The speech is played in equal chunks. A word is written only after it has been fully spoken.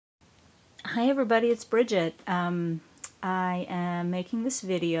Hi everybody, it's Brigitte. I am making this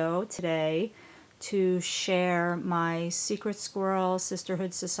video today to share my Secret Squirrel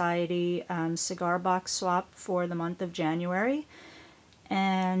Sisterhood Society cigar box swap for the month of January.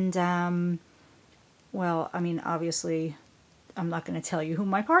 And, well, I mean, obviously, I'm not going to tell you who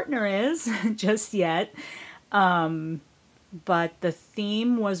my partner is just yet. But the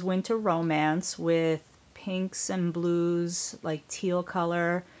theme was winter romance with pinks and blues, like teal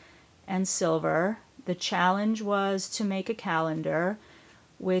color and silver. The challenge was to make a calendar,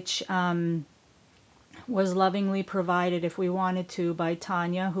 which was lovingly provided if we wanted to by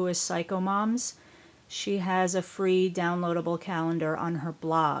Tanya, who is Psycho Moms. She has a free downloadable calendar on her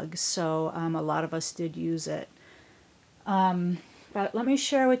blog, so a lot of us did use it. But let me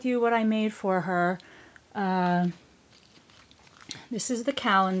share with you what I made for her. This is the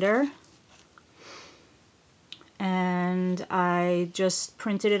calendar, and I just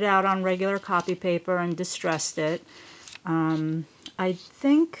printed it out on regular copy paper and distressed it. I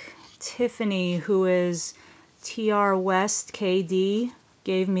think Tiffany, who is TR West KD,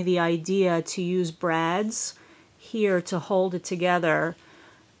 gave me the idea to use brads here to hold it together.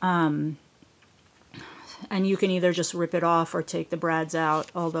 And you can either just rip it off or take the brads out,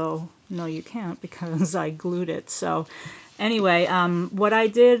 although no, you can't because I glued it. So anyway, what I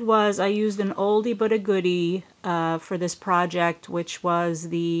did was I used an oldie but a goodie for this project, which was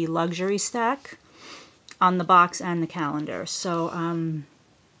the luxury stack on the box and the calendar. So I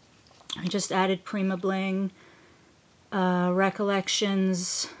just added Prima Bling,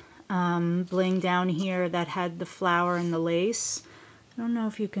 Recollections bling down here that had the flower and the lace. I don't know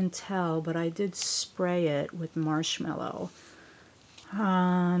if you can tell, but I did spray it with marshmallow.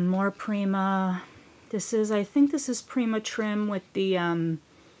 More Prima. I think this is Prima trim with the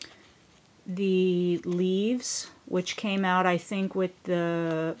leaves, which came out, I think, with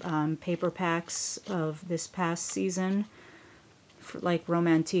the paper packs of this past season, for like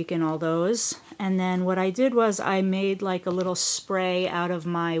Romantique and all those. And then what I did was I made like a little spray out of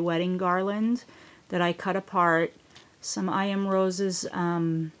my wedding garland that I cut apart. Some I Am Roses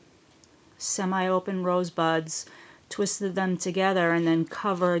semi-open rose buds, twisted them together, and then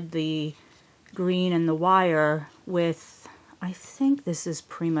covered the green and the wire with, I think this is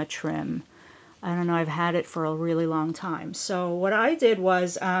Prima trim. I don't know, I've had it for a really long time. So what I did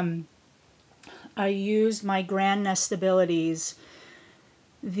was I used my Grand Nestabilities,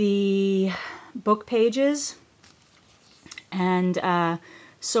 the book pages, and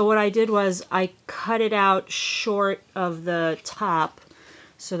so what I did was I cut it out short of the top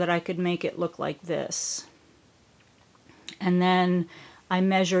so that I could make it look like this. And then I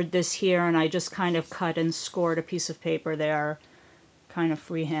measured this here and I just kind of cut and scored a piece of paper there, kind of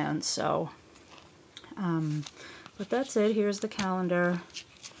freehand. So, but that's it. Here's the calendar.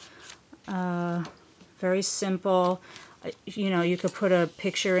 Very simple. You know, you could put a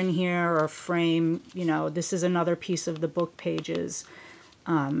picture in here or a frame. You know, this is another piece of the book pages.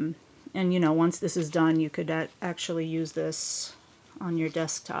 And, you know, once this is done, you could actually use this on your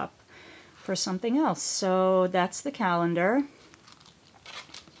desktop for something else. So that's the calendar.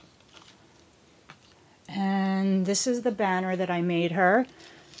 And this is the banner that I made her.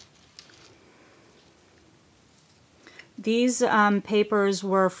 These papers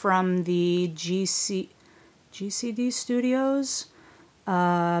were from the GCD Studios,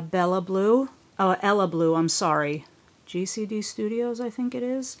 Ella Blue, I'm sorry. GCD Studios, I think it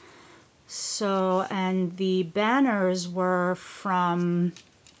is. So, and the banners were from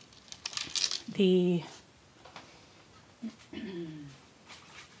the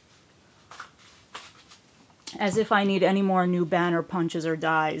As if I need any more new banner punches or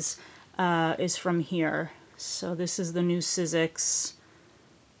dies, is from here. So this is the new Sizzix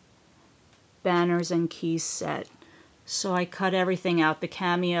banners and keys set. So I cut everything out, the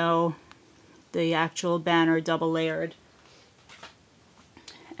cameo, the actual banner double layered.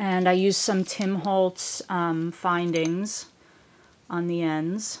 And I used some Tim Holtz findings on the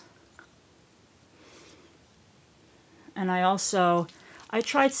ends. And I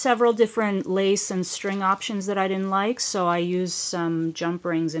tried several different lace and string options that I didn't like, so I used some jump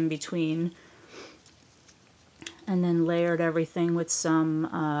rings in between. And then layered everything with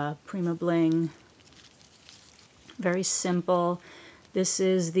some Prima Bling. Very simple. This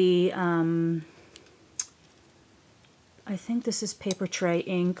is the, I think this is Paper Tray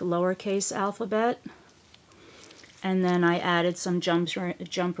Ink lowercase alphabet. And then I added some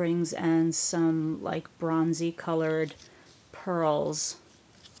jump rings and some like bronzy colored pearls.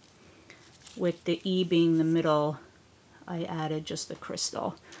 With the E being the middle, I added just the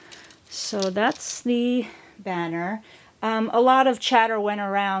crystal. So that's the banner. A lot of chatter went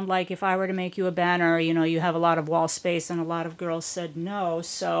around, like if I were to make you a banner, you know, you have a lot of wall space, and a lot of girls said no,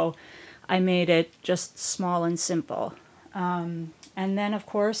 so I made it just small and simple. And then, of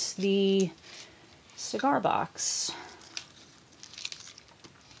course, the cigar box.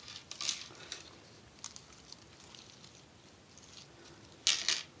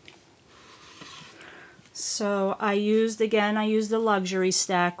 So I used the luxury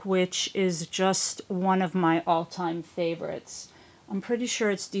stack, which is just one of my all-time favorites. I'm pretty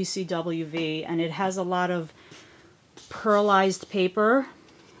sure it's DCWV, and it has a lot of pearlized paper.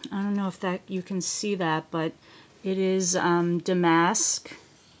 I don't know if that you can see that, but it is damask,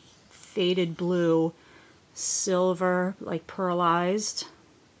 faded blue, silver, like pearlized.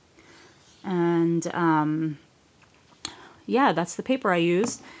 And yeah, that's the paper I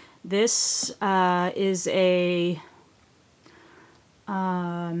used. This is a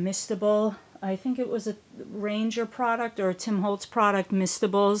Mistable. I think it was a Ranger product or a Tim Holtz product,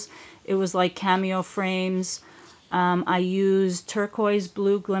 Mistables. It was like cameo frames. I used turquoise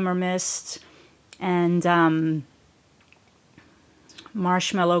blue glimmer mist and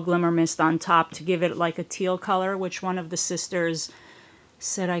marshmallow glimmer mist on top to give it like a teal color, which one of the sisters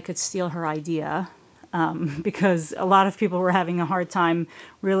said I could steal her idea. Because a lot of people were having a hard time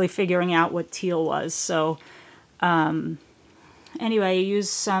really figuring out what teal was. So anyway, I used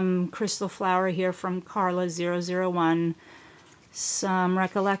some crystal flower here from Carla 001, some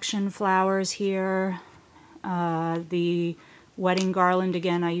recollection flowers here, the wedding garland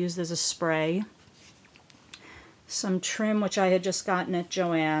again I used as a spray, some trim which I had just gotten at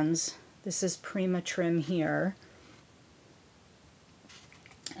Joann's. This is Prima trim here.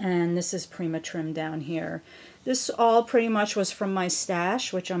 And this is Prima trim down here. This all pretty much was from my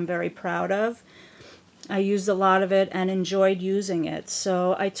stash, which I'm very proud of. I used a lot of it and enjoyed using it.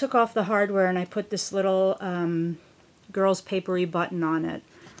 So I took off the hardware and I put this little girl's papery button on it.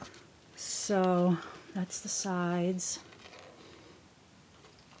 So that's the sides.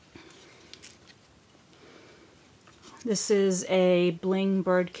 This is a bling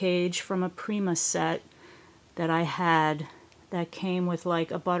bird cage from a Prima set that I had. That came with like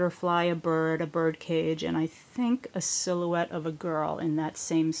a butterfly, a bird cage, and I think a silhouette of a girl in that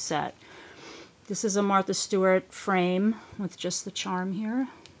same set. This is a Martha Stewart frame with just the charm here.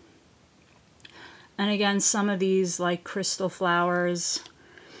 And again, some of these like crystal flowers.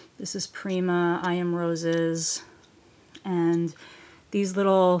 This is Prima, I Am Roses. And these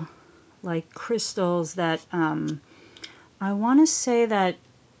little like crystals that I want to say that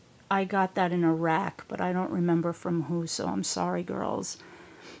I got that in a rack, but I don't remember from who, so I'm sorry, girls.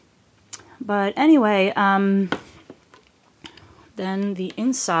 But anyway, then the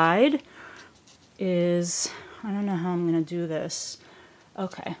inside is, I don't know how I'm going to do this.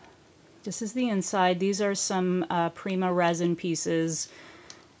 Okay, this is the inside. These are some Prima resin pieces,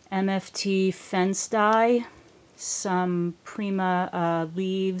 MFT fence dye, some Prima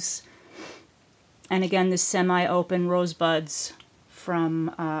leaves, and again, the semi-open rosebuds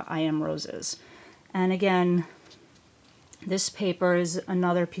from I Am Roses. And again, this paper is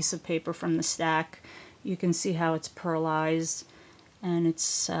another piece of paper from the stack. You can see how it's pearlized, and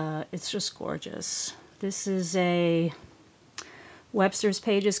it's just gorgeous. This is a Webster's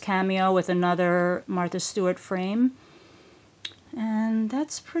Pages cameo with another Martha Stewart frame. And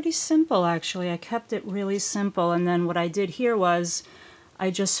that's pretty simple, actually. I kept it really simple, and then what I did here was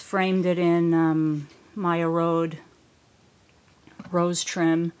I just framed it in Maya Road rose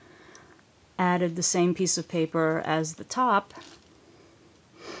trim, added the same piece of paper as the top,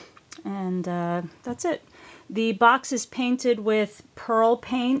 and that's it. The box is painted with pearl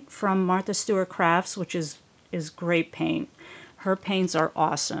paint from Martha Stewart Crafts, which is great paint. Her paints are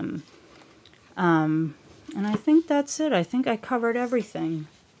awesome. And I think that's it. I think I covered everything.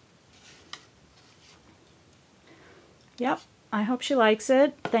 Yep, I hope she likes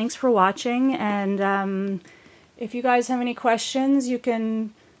it. Thanks for watching, and if you guys have any questions, you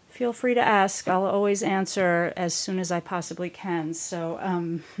can feel free to ask. I'll always answer as soon as I possibly can. So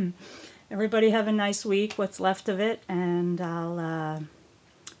everybody have a nice week, what's left of it, and I'll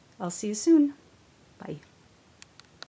see you soon. Bye.